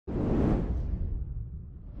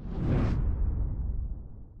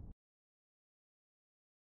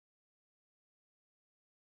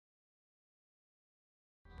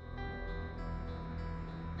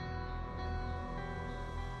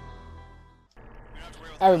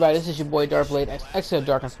Everybody, this is your boy DrkBLADExx of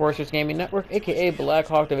Dark and Fortress Gaming Network, aka Black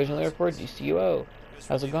Hawk Division Leader for DCUO.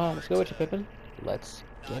 How's it going? Let's go with you, Pippin. Let's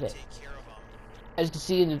get it. As you can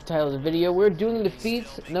see in the title of the video, we're doing the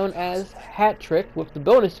feats known as Hat Trick with the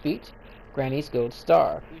bonus feat, Granny's Gold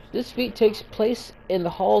Star. This feat takes place in the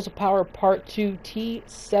Halls of Power Part 2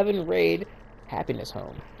 T7 raid, Happiness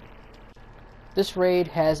Home. This raid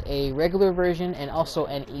has a regular version and also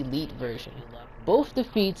an elite version. Both the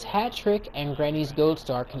feats, Hat Trick and Granny's Gold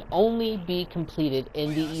Star, can only be completed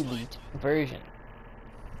in the elite version.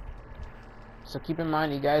 So keep in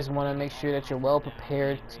mind, you guys want to make sure that you're well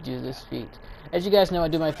prepared to do this feat. As you guys know, I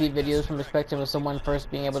do my feat videos from the perspective of someone first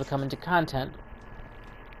being able to come into content,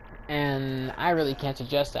 and I really can't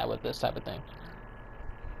suggest that with this type of thing.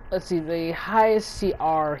 Let's see, the highest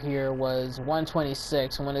CR here was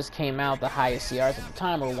 126, and when this came out, the highest CRs at the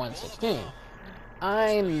time were 116.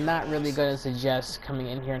 I'm not really going to suggest coming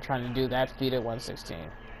in here and trying to do that feat at 116.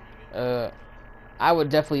 I would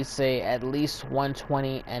definitely say at least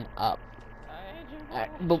 120 and up.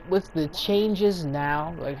 But with the changes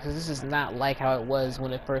now, because this is not like how it was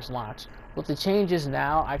when it first launched. With the changes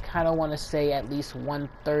now, I kind of want to say at least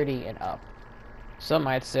 130 and up. Some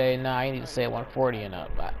might say, nah, you need to say 140 and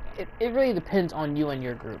up. But it really depends on you and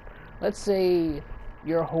your group. Let's say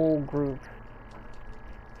your whole group,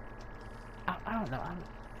 I don't know,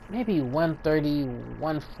 maybe 130,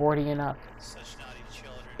 140 and up.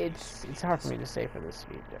 It's hard for me to say for this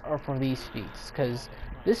feat, or for these feats, because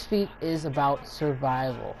this feat is about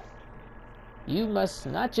survival. You must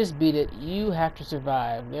not just beat it, you have to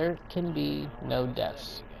survive. There can be no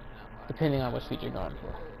deaths, depending on which feat you're going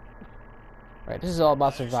for. Right, this is all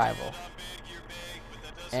about survival.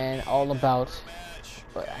 And all about,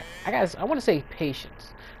 I want to say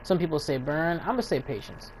patience. Some people say burn, I'm going to say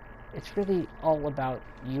patience. It's really all about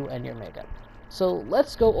you and your makeup. So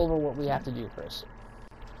let's go over what we have to do first.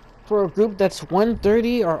 For a group that's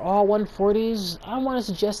 130 or all 140s, I want to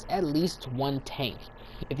suggest at least one tank.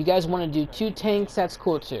 If you guys want to do 2 tanks, that's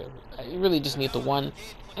cool too. You really just need the one.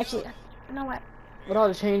 Actually, you know what? With all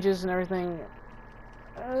the changes and everything,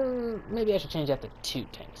 maybe I should change that to 2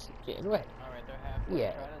 tanks. Yeah, right.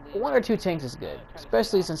 Yeah, 1 or 2 tanks is good,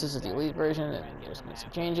 especially since this is the elite version and there's been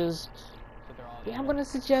some changes. Yeah, I'm gonna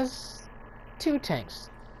suggest 2 tanks.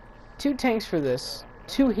 2 tanks for this,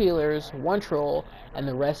 2 healers, 1 troll, and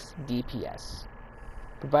the rest DPS.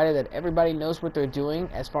 Provided that everybody knows what they're doing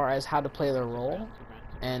as far as how to play their role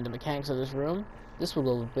and the mechanics of this room, this will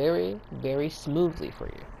go very, very smoothly for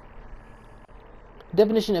you.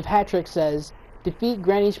 Definition of Hat Trick says, defeat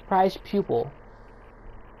Granny's prized pupil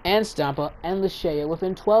and Stampa and Luccess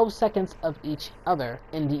within 12 seconds of each other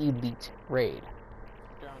in the elite raid.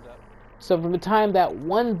 So from the time that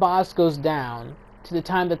one boss goes down to the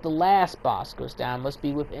time that the last boss goes down must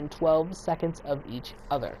be within 12 seconds of each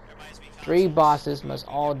other. 3 bosses must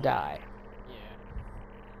all die.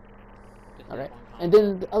 Alright, and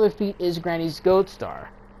then the other feat is Granny's Gold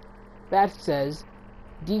Star. That says,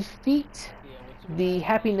 defeat the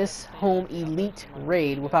Happiness Home Elite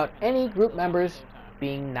Raid without any group members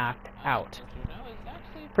being knocked out.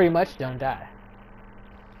 Pretty much don't die.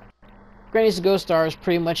 Granny's Gold Star is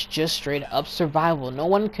pretty much just straight up survival. No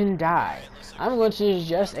one can die. I'm going to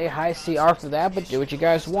suggest a high CR for that, but do what you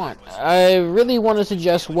guys want. I really want to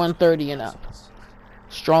suggest 130 and up.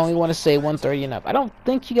 Strongly want to say 130 and up. I don't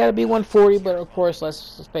think you gotta be 140, but of course,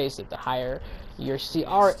 let's face it, the higher your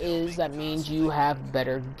CR is, that means you have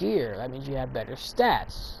better gear. That means you have better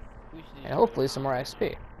stats. And hopefully some more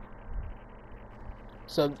XP.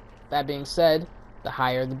 So, that being said, the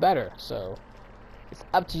higher the better. So, it's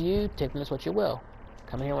up to you, take this what you will.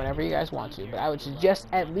 Come here whenever you guys want to, but I would suggest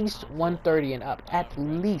at least 130 and up. At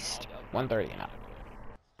least 130 and up.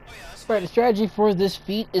 Right, the strategy for this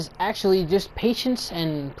feat is actually just patience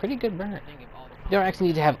and pretty good burn. You don't actually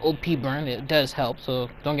need to have OP burn, it does help, so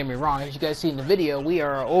don't get me wrong. As you guys see in the video, we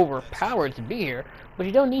are overpowered to be here, but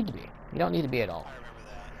you don't need to be. You don't need to be at all.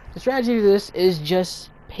 The strategy for this is just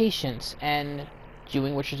patience and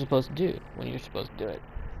doing what you're supposed to do when you're supposed to do it.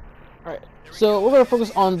 Alright, so we're going to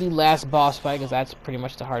focus on the last boss fight, because that's pretty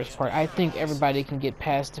much the hardest part. I think everybody can get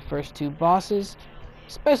past the first 2 bosses,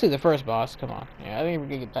 especially the first boss. Come on, yeah, I think we're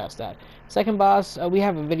going to get past that. Second boss, we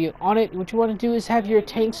have a video on it. What you want to do is have your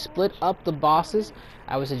tank split up the bosses.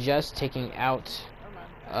 I would suggest taking out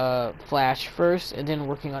Flash first, and then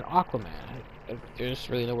working on Aquaman. There's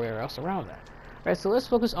really nowhere else around that. Alright, so let's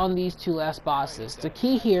focus on these 2 last bosses. The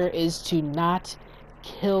key here is to not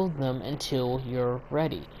kill them until you're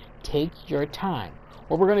ready. Take your time.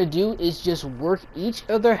 What we're going to do is just work each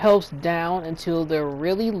of their healths down until they're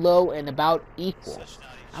really low and about equal.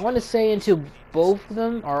 I want to say until both of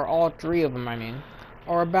them, or all 3 of them, I mean,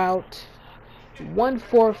 are about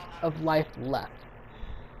 1/4 of life left.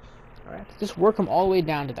 Alright, just work them all the way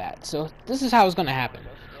down to that. So this is how it's going to happen.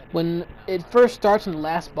 When it first starts in the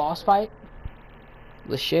last boss fight,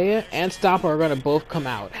 Luccess and Stompa are going to both come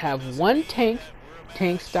out. Have one tank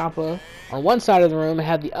Stompa on one side of the room, and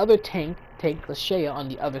have the other tank Luccess on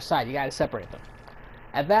the other side. You got to separate them.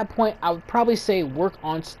 At that point, I would probably say work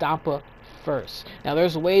on Stompa first. Now,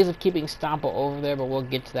 there's ways of keeping Stompa over there, but we'll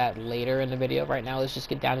get to that later in the video. Right now, let's just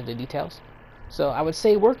get down to the details. So I would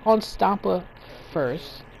say work on Stompa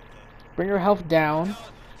first. Bring her health down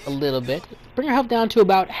a little bit. Bring her health down to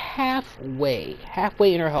about halfway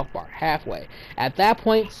in her health bar. Halfway. At that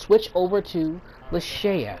point, switch over to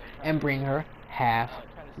Luccess and bring her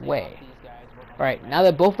halfway. Alright, now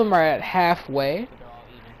that both of them are at halfway,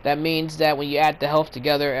 that means that when you add the health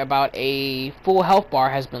together, about a full health bar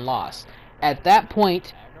has been lost. At that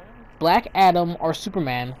point, Black Adam or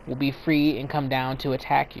Superman will be free and come down to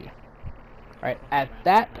attack you. Alright, at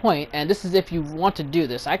that point, and this is if you want to do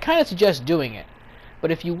this, I kind of suggest doing it.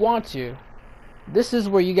 But if you want to, this is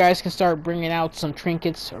where you guys can start bringing out some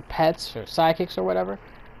trinkets or pets or sidekicks or whatever.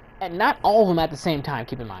 And not all of them at the same time,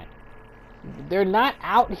 keep in mind. They're not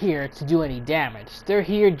out here to do any damage. They're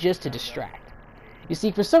here just to distract. You see,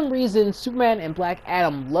 for some reason, Superman and Black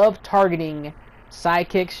Adam love targeting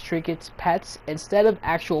sidekicks, trinkets, pets, instead of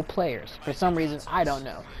actual players. For some reason, I don't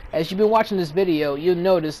know. As you've been watching this video, you'll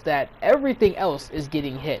notice that everything else is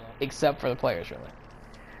getting hit, except for the players, really.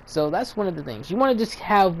 So that's one of the things. You want to just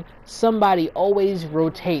have somebody always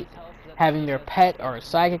rotate having their pet or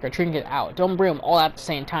sidekick or trinket out. Don't bring them all out at the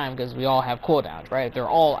same time, because we all have cooldowns, right? If they're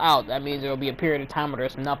all out, that means there will be a period of time where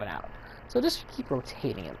there's nothing out. So just keep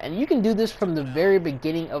rotating them. And you can do this from the very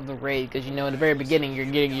beginning of the raid, because you know in the very beginning you're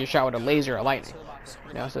getting your shot with a laser or lightning.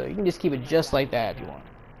 You know, so you can just keep it just like that if you want.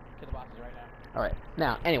 Alright,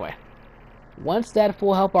 now, anyway. Once that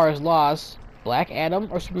full health bar is lost, Black Adam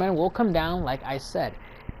or Superman will come down, like I said.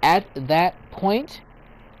 At that point,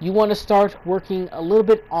 you want to start working a little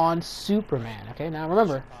bit on Superman. Okay, now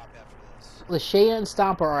remember, Luccess and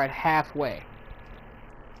Stompa are at halfway.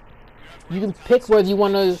 You can pick whether you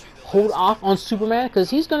want to hold off on Superman, because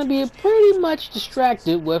he's going to be pretty much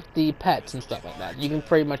distracted with the pets and stuff like that. You can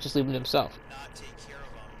pretty much just leave him to himself.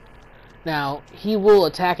 Now, he will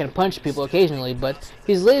attack and punch people occasionally, but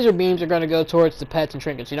his laser beams are going to go towards the pets and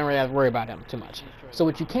trinkets. You don't really have to worry about him too much. So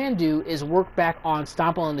what you can do is work back on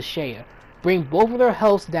Stompa and Luccess. Bring both of their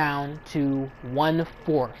healths down to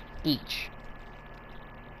 1/4 each.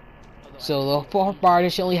 So the health bar, they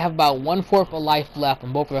should only have about 1/4 of life left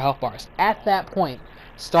on both of their health bars. At that point,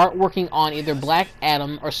 start working on either Black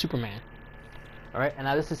Adam or Superman. Alright, and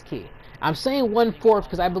now this is key. I'm saying 1/4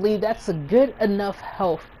 because I believe that's a good enough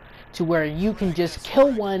health to where you can just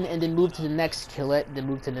kill one and then move to the next, kill it, then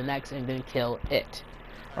move to the next, and then kill it.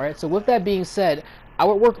 Alright, so with that being said, I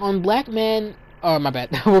would work on work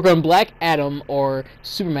on Black Adam or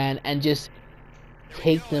Superman and just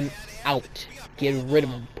take them out. Get rid of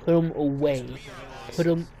them. Put them away. Put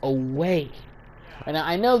them away. And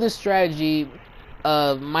I know this strategy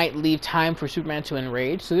might leave time for Superman to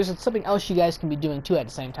enrage, so there's something else you guys can be doing too at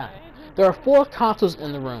the same time. There are 4 consoles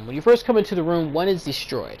in the room. When you first come into the room, 1 is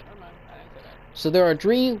destroyed. So there are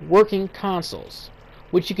 3 working consoles.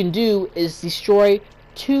 What you can do is destroy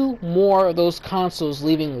 2 more of those consoles,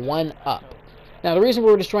 leaving 1 up. Now the reason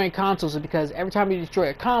we're destroying consoles is because every time you destroy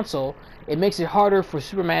a console, it makes it harder for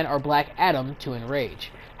Superman or Black Adam to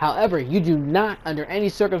enrage. However, you do not, under any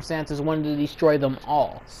circumstances, want to destroy them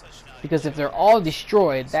all. Because if they're all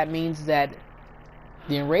destroyed, that means that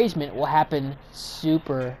the enragement will happen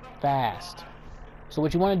super fast. So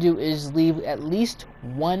what you want to do is leave at least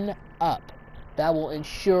 1 up. That will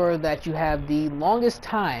ensure that you have the longest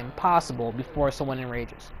time possible before someone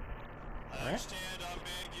enrages. Alright?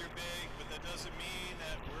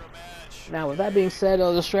 Now, with that being said,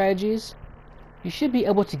 other strategies, you should be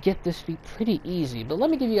able to get this feat pretty easy. But let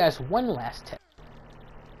me give you guys one last tip.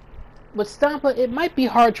 With Stompa, it might be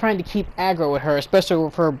hard trying to keep aggro with her, especially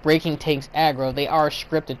with her breaking tanks aggro. They are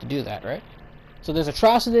scripted to do that, right? So there's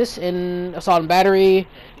Atrocitus in Assault and Battery,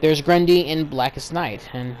 there's Grundy in Blackest Night,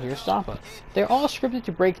 and here's Stompa. They're all scripted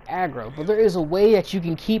to break aggro, but there is a way that you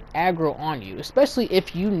can keep aggro on you, especially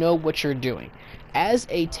if you know what you're doing. As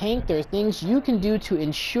a tank, there are things you can do to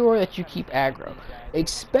ensure that you keep aggro,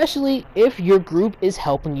 especially if your group is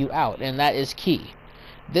helping you out, and that is key.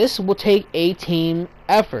 This will take a team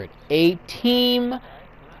effort. A team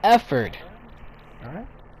effort. Alright?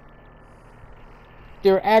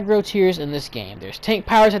 There are aggro tiers in this game. There's tank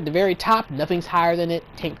powers at the very top. Nothing's higher than it.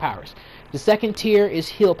 Tank powers. The second tier is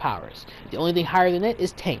heal powers. The only thing higher than it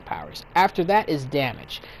is tank powers. After that is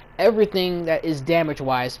damage. everything that is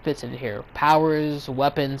damage-wise fits into here. Powers,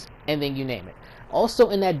 weapons, anything you name it. Also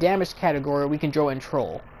in that damage category, we can throw in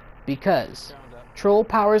Troll. Because Troll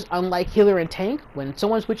powers, unlike Healer and Tank, when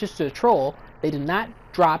someone switches to a Troll, they do not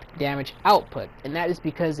drop damage output. And that is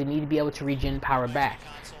because they need to be able to regen power back.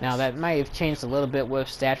 Now that might have changed a little bit with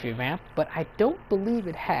Stat Revamp, but I don't believe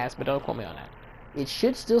it has, but don't quote me on that. It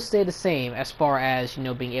should still stay the same as far as, you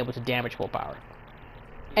know, being able to damage full power.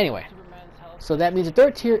 Anyway, so that means the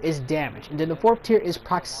third tier is damage, and then the fourth tier is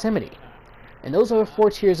proximity. And those are the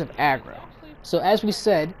 4 tiers of aggro. So as we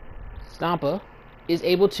said, Stampa is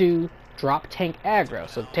able to drop tank aggro,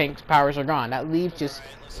 so tank's powers are gone. That leaves just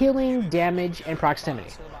healing, damage, and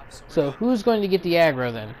proximity. So who's going to get the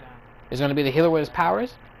aggro then? Is it going to be the healer with his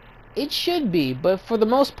powers? It should be, but for the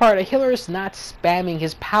most part, a healer is not spamming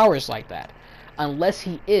his powers like that. Unless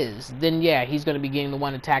he is, then yeah, he's going to be getting the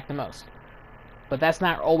one attacked the most. But that's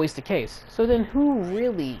not always the case. So then who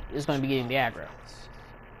really is going to be getting the aggro?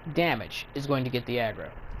 Damage is going to get the aggro.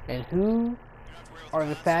 And who are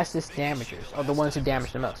the fastest damagers, or the ones who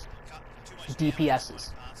damage the most? DPSs.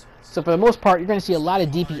 So for the most part, you're going to see a lot of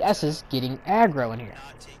DPSs getting aggro in here.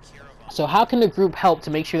 So how can the group help to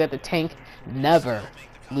make sure that the tank never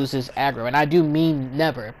loses aggro? And I do mean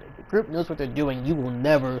never. If the group knows what they're doing, you will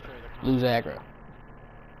never lose aggro.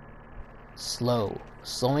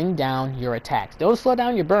 Slowing down your attacks. Don't slow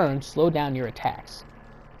down your burn, slow down your attacks.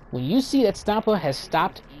 When you see that Stampa has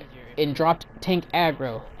stopped and dropped tank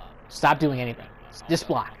aggro, stop doing anything. Just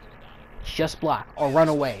block. Just block, or run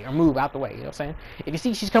away, or move out the way, you know what I'm saying? If you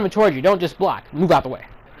see she's coming towards you, don't just block, move out the way.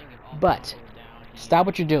 But, stop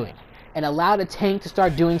what you're doing, and allow the tank to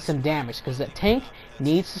start doing some damage, because the tank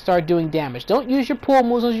needs to start doing damage. Don't use your pull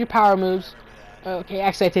moves, use your power moves. Okay,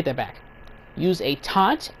 actually I take that back. Use a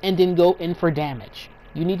taunt, and then go in for damage.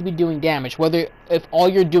 You need to be doing damage, whether if all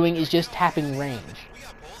you're doing is just tapping range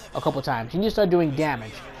a couple times. You need to start doing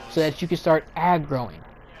damage, so that you can start aggroing.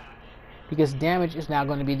 Because damage is now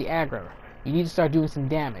going to be the aggro. You need to start doing some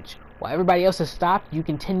damage. While everybody else has stopped, you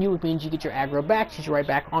continue, which means you get your aggro back, she's right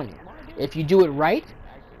back on you. If you do it right,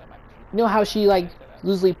 you know how she like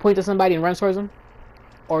loosely points at somebody and runs towards them?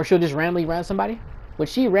 Or she'll just randomly run at somebody? When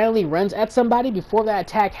she randomly runs at somebody, before that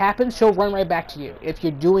attack happens, she'll run right back to you, if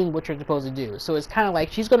you're doing what you're supposed to do. So it's kind of like,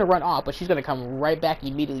 she's going to run off, but she's going to come right back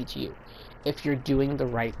immediately to you, if you're doing the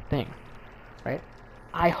right thing. Right?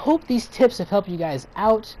 I hope these tips have helped you guys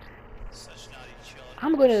out.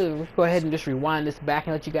 I'm going to go ahead and just rewind this back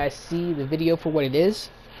and let you guys see the video for what it is.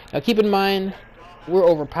 Now keep in mind, we're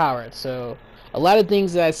overpowered, so a lot of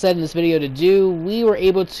things that I said in this video to do, we were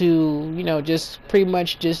able to, you know, just pretty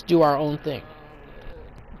much just do our own thing.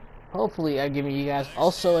 Hopefully I've given you guys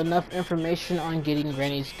also enough information on getting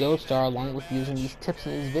Granny's Gold Star along with using these tips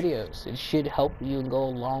in these videos. It should help you and go a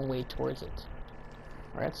long way towards it.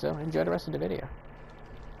 Alright, so enjoy the rest of the video.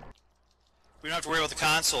 We don't have to worry about the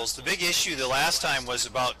consoles. The big issue the last time was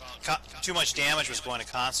about too much damage was going to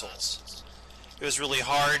consoles. It was really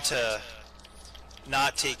hard to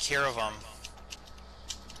not take care of them.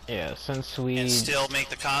 Yeah, since we... and still make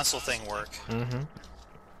the console thing work. Mm-hmm.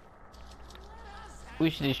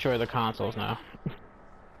 We should destroy the consoles now.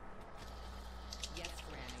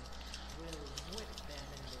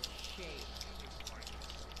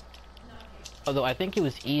 Although I think it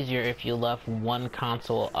was easier if you left one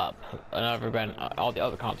console up and all the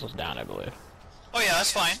other consoles down, I believe. Oh yeah,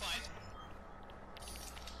 that's fine.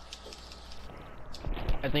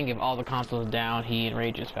 I think if all the consoles down, he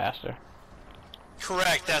enrages faster.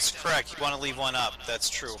 Correct, that's correct. You want to leave one up, that's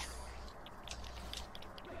true.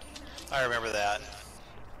 I remember that.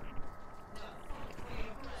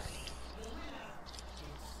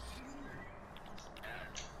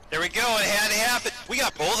 There we go, it had to happen. We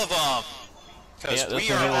got both of them. Because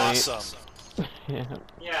we are awesome. Yeah.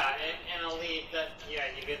 Yeah, in Elite, yeah,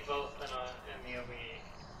 you get both in the Elite.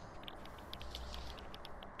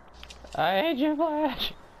 I hate you,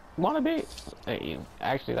 Flash. Wanna be? Hey, you.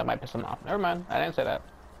 Actually, that might piss him off. Never mind, I didn't say that.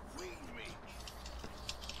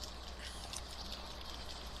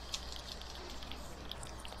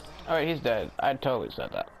 Alright, he's dead. I totally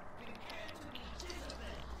said that.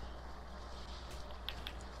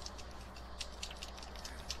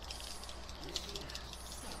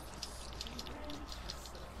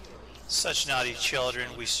 Such naughty children,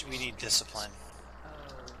 we need discipline.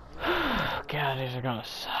 God, these are gonna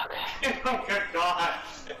suck. Oh good god!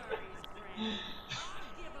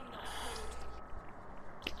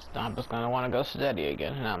 Stompa's gonna wanna go steady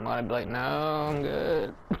again, and I'm gonna be like, no, I'm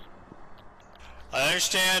good. I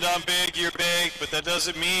understand I'm big, you're big, but that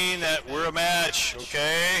doesn't mean that we're a match,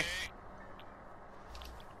 okay?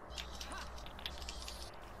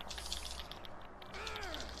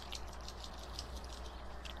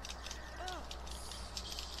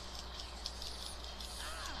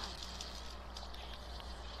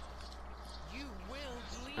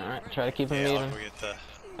 Try to keep him I'll even. go get the...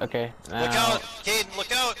 Okay, now... Look out! Kayden,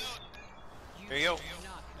 look out! There you go.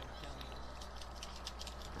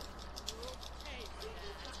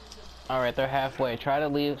 Alright, they're halfway. Try to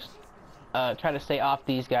leave... try to stay off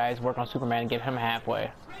these guys, work on Superman, and get him halfway.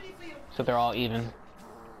 So they're all even.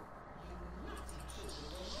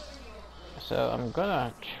 So I'm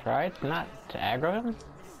gonna try not to aggro him.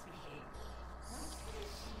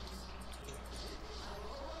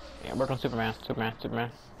 Yeah, work on Superman,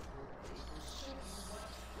 Superman.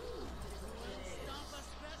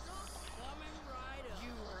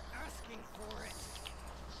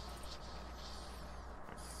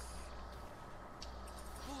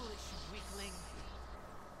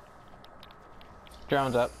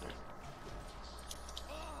 Drone's up.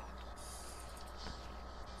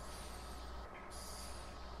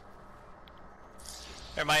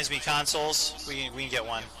 That reminds me, consoles. We can get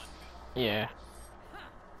one. Yeah.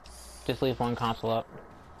 Just leave one console up.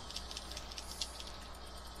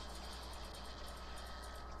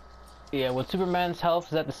 Yeah, with Superman's health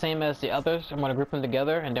is that the same as the others, I'm gonna group them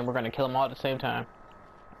together and then we're gonna kill them all at the same time.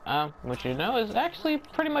 Which you know is actually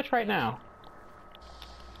pretty much right now.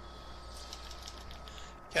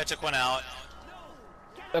 Yeah, I took one out.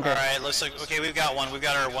 Okay. Alright, looks like... Okay, we've got one. We've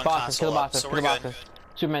got our one Bosses, kill console the up, bosses, so kill we're the good. bosses.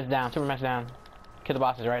 Superman's down. Kill the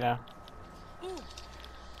bosses right now.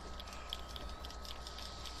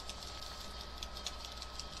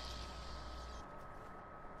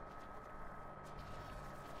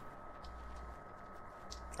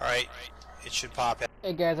 Alright, it should pop.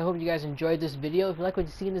 Hey guys, I hope you guys enjoyed this video. If you like what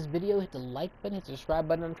you see in this video, hit the like button, hit the subscribe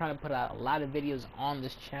button. I'm trying to put out a lot of videos on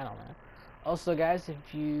this channel, man. Also, guys,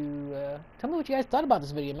 if you tell me what you guys thought about this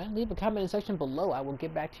video, man, leave a comment in the section below. I will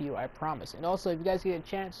get back to you, I promise. And also, if you guys get a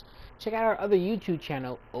chance, check out our other YouTube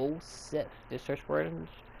channel, oLCo. Just search for it in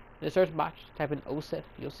the search box. Type in oLCo,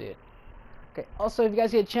 you'll see it. Okay. Also, if you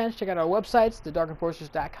guys get a chance, check out our websites,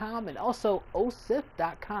 thedarkenforcers.com and also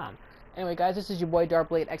oLCo.com. Anyway, guys, this is your boy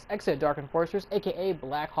DrkBLADExx at Dark Enforcers, aka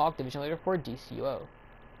Black Hawk Division Leader for DCUO.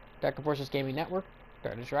 Dark Enforcers Gaming Network.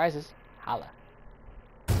 Darkness rises. Holla.